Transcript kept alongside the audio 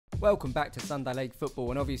Welcome back to Sunday League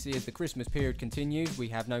Football, and obviously as the Christmas period continues, we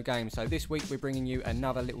have no games. So this week we're bringing you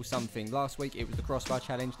another little something. Last week it was the crossbar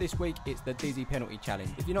challenge. This week it's the dizzy penalty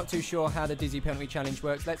challenge. If you're not too sure how the dizzy penalty challenge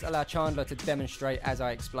works, let's allow Chandler to demonstrate as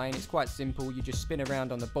I explain. It's quite simple. You just spin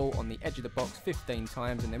around on the ball on the edge of the box 15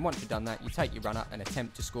 times, and then once you've done that, you take your run up and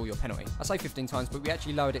attempt to score your penalty. I say 15 times, but we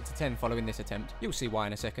actually lowered it to 10 following this attempt. You'll see why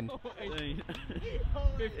in a second. 15.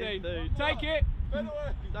 Take it!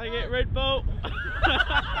 Take it, Red Bull!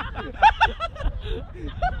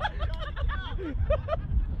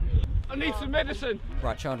 I need some medicine!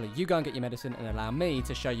 Right, Chandler, you go and get your medicine and allow me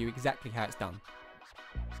to show you exactly how it's done.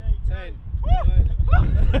 10.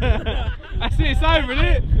 That's it, it's over, isn't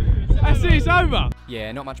it? That's it, it's over!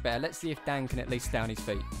 Yeah, not much better. Let's see if Dan can at least stay on his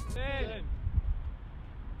feet. 10.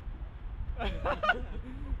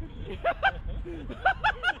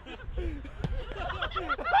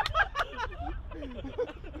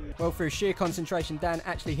 Well, through sheer concentration, Dan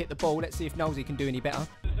actually hit the ball. Let's see if Nosey can do any better.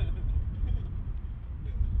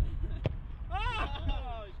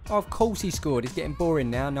 Oh, of course he scored. It's getting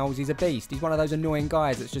boring now. Nosey's a beast. He's one of those annoying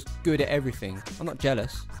guys that's just good at everything. I'm not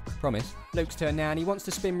jealous. Promise. Luke's turn now, and he wants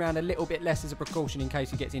to spin round a little bit less as a precaution in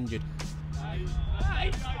case he gets injured.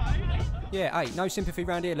 Yeah, hey, no sympathy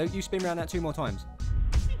round here, Luke. You spin round that 2 more times.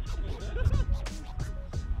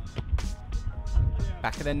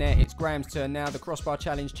 Back of the net, it's Graham's turn now, the crossbar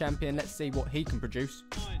challenge champion. Let's see what he can produce.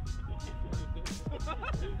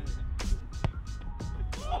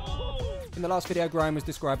 In the last video, Graham was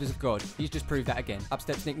described as a god. He's just proved that again. Up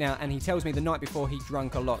steps Nick now, and he tells me the night before he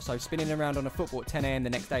drunk a lot, so spinning around on a football at 10 AM the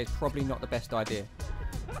next day is probably not the best idea.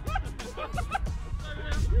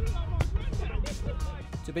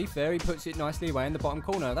 To be fair, he puts it nicely away in the bottom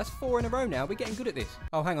corner. That's 4 in a row now. We're getting good at this.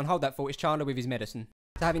 Oh, hang on, hold that thought. It's Chandler with his medicine.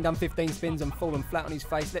 So having done 15 spins and fallen flat on his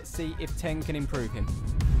face, let's see if 10 can improve him.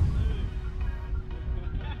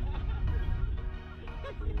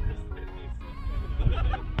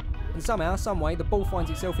 And somehow, someway, the ball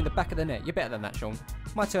finds itself in the back of the net. You're better than that, Sean.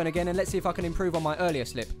 My turn again, and let's see if I can improve on my earlier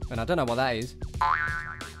slip. And I don't know what that is.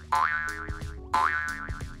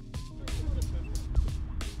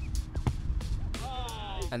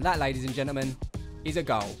 And that, ladies and gentlemen, is a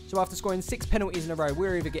goal. So after scoring 6 penalties in a row,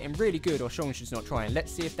 we're either getting really good or Sean's just not trying.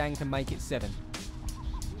 Let's see if Dan can make it 7.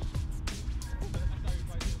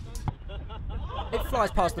 It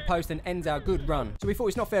flies past the post and ends our good run. So we thought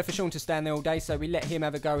it's not fair for Sean to stand there all day, so we let him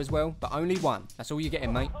have a go as well, but only 1. That's all you're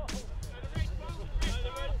getting, mate.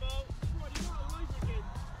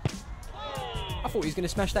 I thought he was going to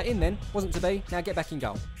smash that in then. Wasn't to be. Now get back in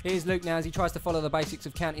goal. Here's Luke now as he tries to follow the basics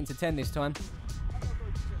of counting to 10 this time.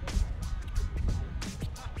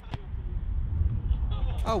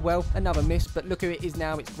 Oh well, another miss, but look who it is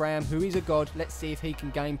now. It's Graham, who is a god. Let's see if he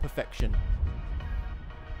can gain perfection.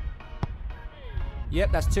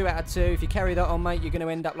 Yep, that's 2 out of 2. If you carry that on, mate, you're going to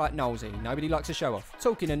end up like Nosey. Nobody likes a show off.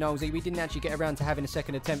 Talking of Nosey, we didn't actually get around to having a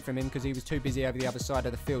second attempt from him because he was too busy over the other side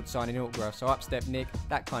of the field signing autographs. So up stepped Nick.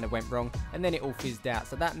 That kind of went wrong. And then it all fizzed out.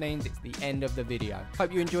 So that means it's the end of the video.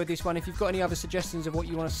 Hope you enjoyed this one. If you've got any other suggestions of what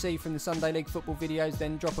you want to see from the Sunday League football videos,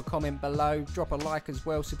 then drop a comment below. Drop a like as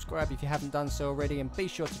well. Subscribe if you haven't done so already. And be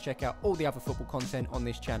sure to check out all the other football content on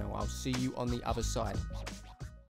this channel. I'll see you on the other side.